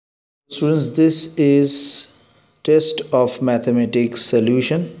Students, this is test of mathematics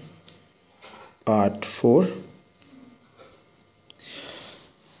solution part 4.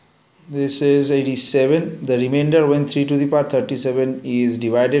 This is 87. The remainder when 3 to the power 37 is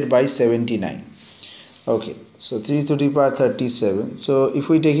divided by 79. Okay, so 3 to the power 37. So if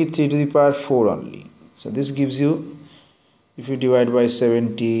we take it 3 to the power 4 only. So this gives you, if you divide by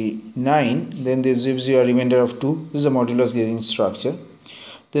 79, then this gives you a remainder of 2. This is a modulus giving structure.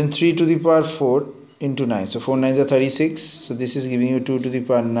 Then 3 to the power 4 into 9. So 4 9s are 36. So this is giving you 2 to the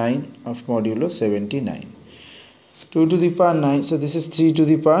power 9 of modulo 79. 2 to the power 9. So this is 3 to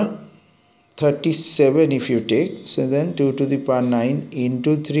the power 37 if you take. So then 2 to the power 9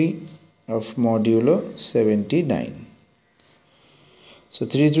 into 3 of modulo 79. So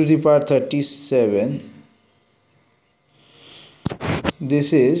 3 to the power 37.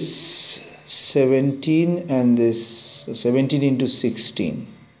 This is 17 and this, so 17 into 16.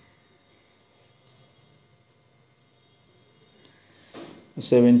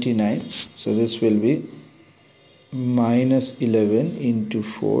 79. So this will be minus 11 into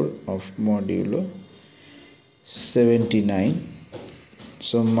 4 of modulo 79.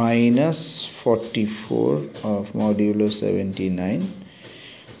 So minus 44 of modulo 79.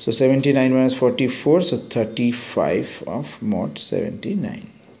 So 79 minus 44, so 35 of mod 79.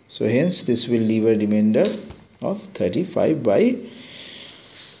 So hence this will leave a remainder of 35 by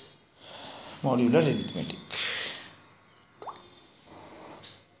modular arithmetic.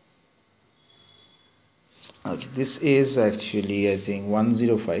 Okay, this is actually I think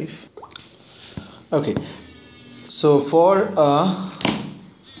 105. Okay, so for a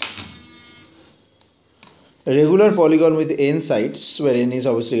regular polygon with n sides where n is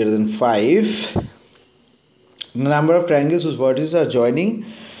obviously greater than 5, number of triangles whose vertices are joining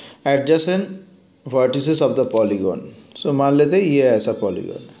adjacent vertices of the polygon. So मान लेते हैं ये ऐसा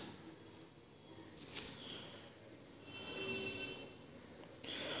polygon है.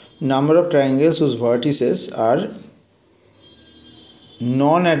 Number of triangles whose vertices are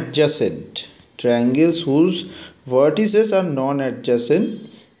non-adjacent. Triangles whose vertices are non-adjacent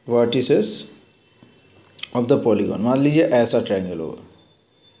vertices of the polygon. मान लीजिए ऐसा triangle होगा.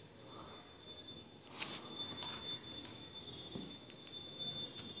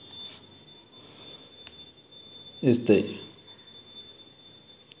 इस तरीके.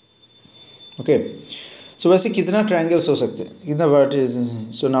 ओके, सो वैसे कितना ट्रायंगल्स हो सकते हैं, कितना vertices.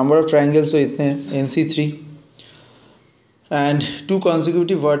 So number of triangles तो इतने हैं NC3 and 2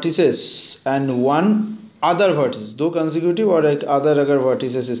 consecutive vertices and 1 other vertices. 2 consecutive और एक अदर अगर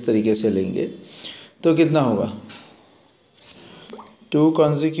वर्टिसेस इस तरीके से लेंगे तो कितना होगा, 2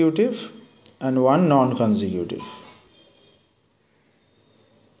 consecutive and 1 non consecutive.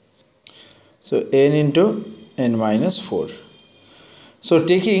 So n into n minus 4. So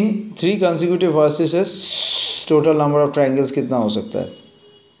taking 3 consecutive vertices, total number of triangles कितना हो सकता है.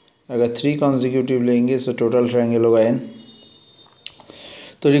 अगर 3 consecutive लेंगे तो total triangle होगा n.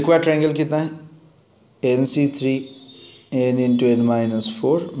 तो required triangle कितना है, NC3 n into n minus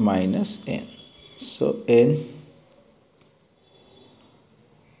 4 minus n. So n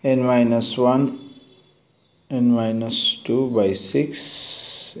minus 1 n minus 2 by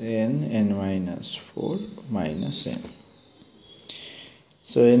 6 n minus 4 minus n.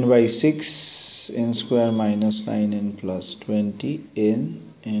 So n by 6 n square minus 9n plus 20 n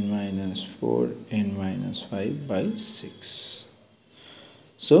minus 4 n minus 5 by 6.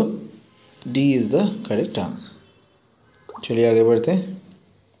 So D is the correct answer. चलिए आगे बढ़ते हैं.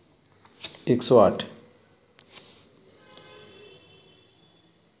 108.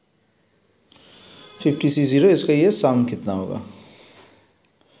 (50C0) इसका ये सम कितना होगा.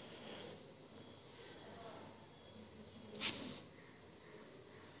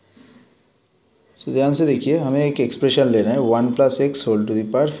 तो ध्यान से देखिए, हमें एक एक्सप्रेशन लेना है 1 + x whole to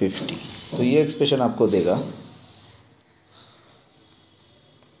the power 50. तो ये एक्सप्रेशन आपको देगा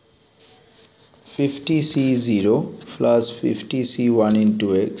 50C0 plus 50C1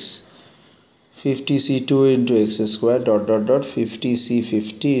 into x 50C2 into x square dot dot dot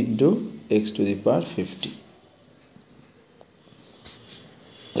 50C50 into x to the power 50.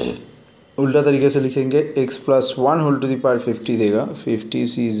 उल्टा तरीके से लिखेंगे, x + 1 whole to the power 50 देगा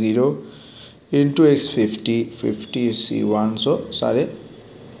 50C0 इंटू एक्स 50C1. सो सारे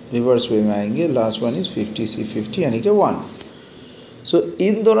रिवर्स वे में आएंगे. लास्ट वन इज 50C50 यानी कि 1. सो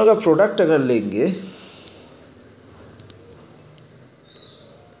इन दोनों का प्रोडक्ट अगर लेंगे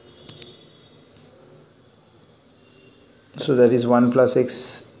so that is 1 + x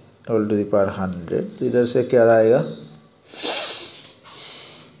whole to the power 100. तो इधर से क्या आएगा,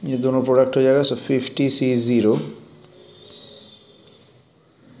 ये दोनों प्रोडक्ट हो जाएगा. सो 50C0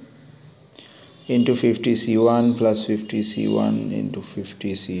 into 50C1 plus 50C1 into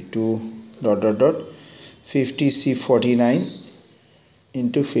 50C2 dot dot dot 50C49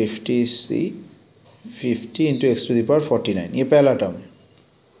 into 50C 50 into x to the power 49, ये पहला टर्म है,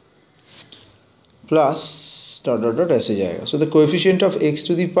 plus dot dot dot ऐसे जाएगा. So the coefficient of x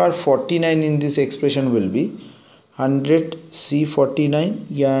to the power 49 in this expression will be 100C49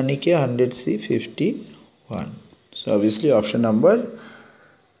 यानी कि 100C51. So obviously option number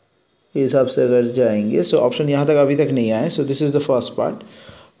इस हिसाब से अगर जाएंगे, so ऑप्शन यहाँ तक अभी तक नहीं आए. So this is the first part.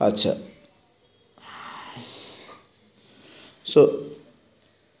 अच्छा, so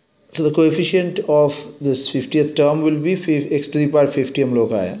the coefficient of this 50th term will be x to the power 50 हम लोग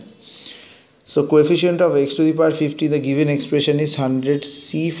का आया. So coefficient of x to the power 50, the given expression is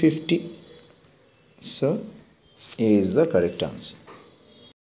 100C50. So A is the correct answer.